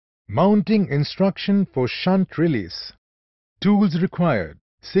Mounting instruction for shunt release. Tools required: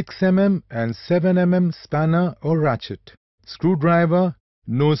 6 mm and 7 mm spanner or ratchet, screwdriver,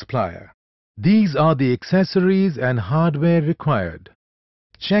 nose plier. These are the accessories and hardware required.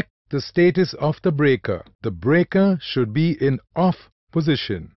 Check the status of the breaker. The breaker should be in off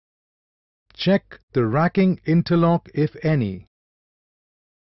position. Check the racking interlock if any.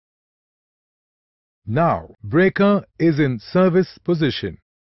 Now, breaker is in service position.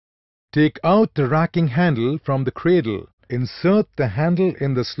 Take out the racking handle from the cradle. Insert the handle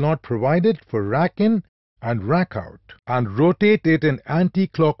in the slot provided for rack in and rack out and rotate it in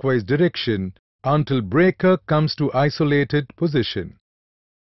anti-clockwise direction until breaker comes to isolated position.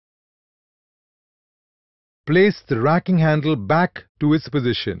 Place the racking handle back to its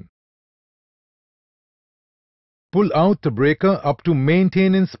position. Pull out the breaker up to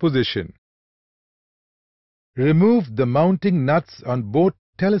maintenance position. Remove the mounting nuts on both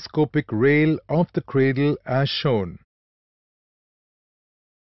telescopic rail of the cradle as shown.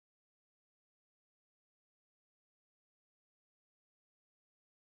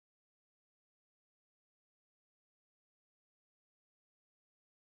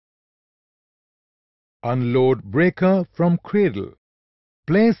 Unload breaker from cradle.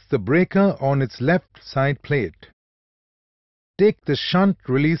 Place the breaker on its left side plate. Take the shunt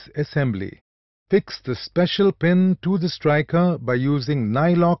release assembly. Fix the special pin to the striker by using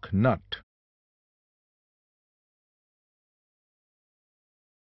nylock nut.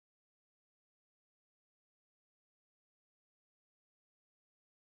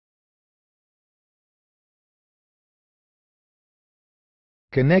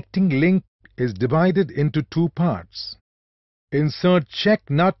 Connecting link is divided into two parts. Insert check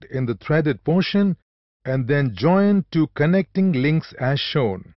nut in the threaded portion and then join two connecting links as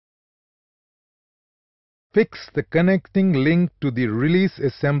shown. Fix the connecting link to the release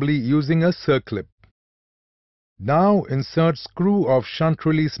assembly using a circlip. Now insert screw of shunt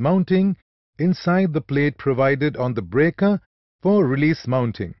release mounting inside the plate provided on the breaker for release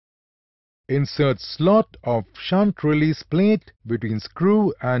mounting. Insert slot of shunt release plate between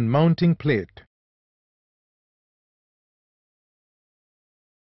screw and mounting plate.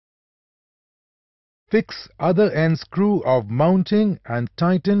 Fix other end screw of mounting and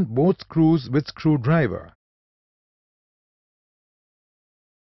tighten both screws with screwdriver.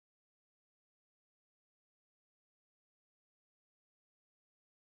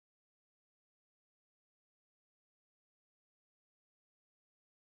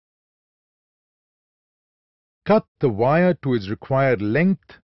 Cut the wire to its required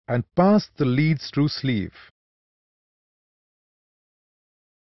length and pass the leads through sleeve.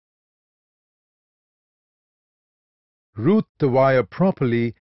 Route the wire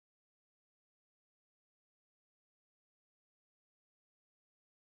properly .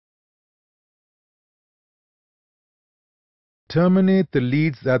 Terminate the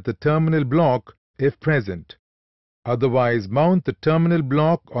leads at the terminal block if present. Otherwise, mount the terminal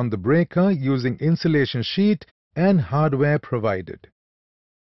block on the breaker using insulation sheet and hardware provided.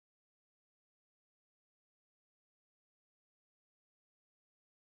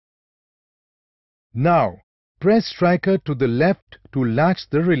 Now, press striker to the left to latch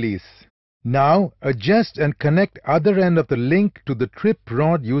the release. Now, adjust and connect other end of the link to the trip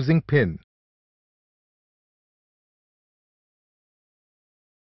rod using pin.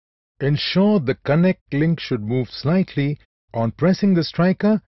 Ensure the connect link should move slightly on pressing the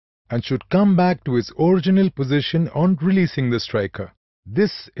striker and should come back to its original position on releasing the striker.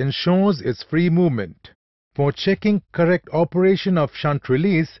 This ensures its free movement. For checking correct operation of shunt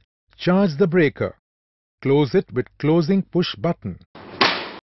release, charge the breaker. Close it with closing push button.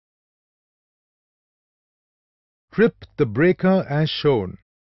 Trip the breaker as shown.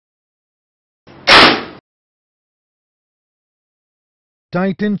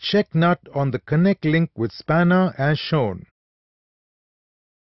 Tighten check nut on the connect link with spanner as shown.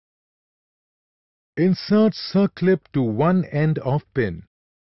 Insert circlip to one end of pin.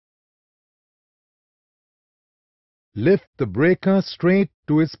 Lift the breaker straight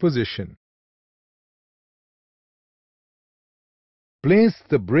to its position. Place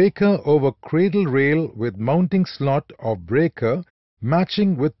the breaker over cradle rail with mounting slot of breaker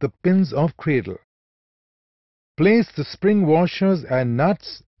matching with the pins of cradle. Place the spring washers and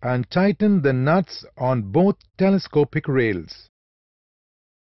nuts and tighten the nuts on both telescopic rails.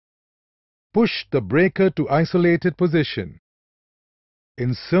 Push the breaker to isolated position.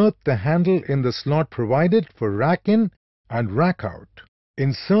 Insert the handle in the slot provided for rack in and rack out.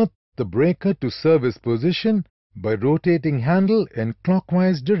 Insert the breaker to service position by rotating handle in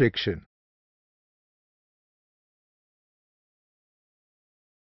clockwise direction.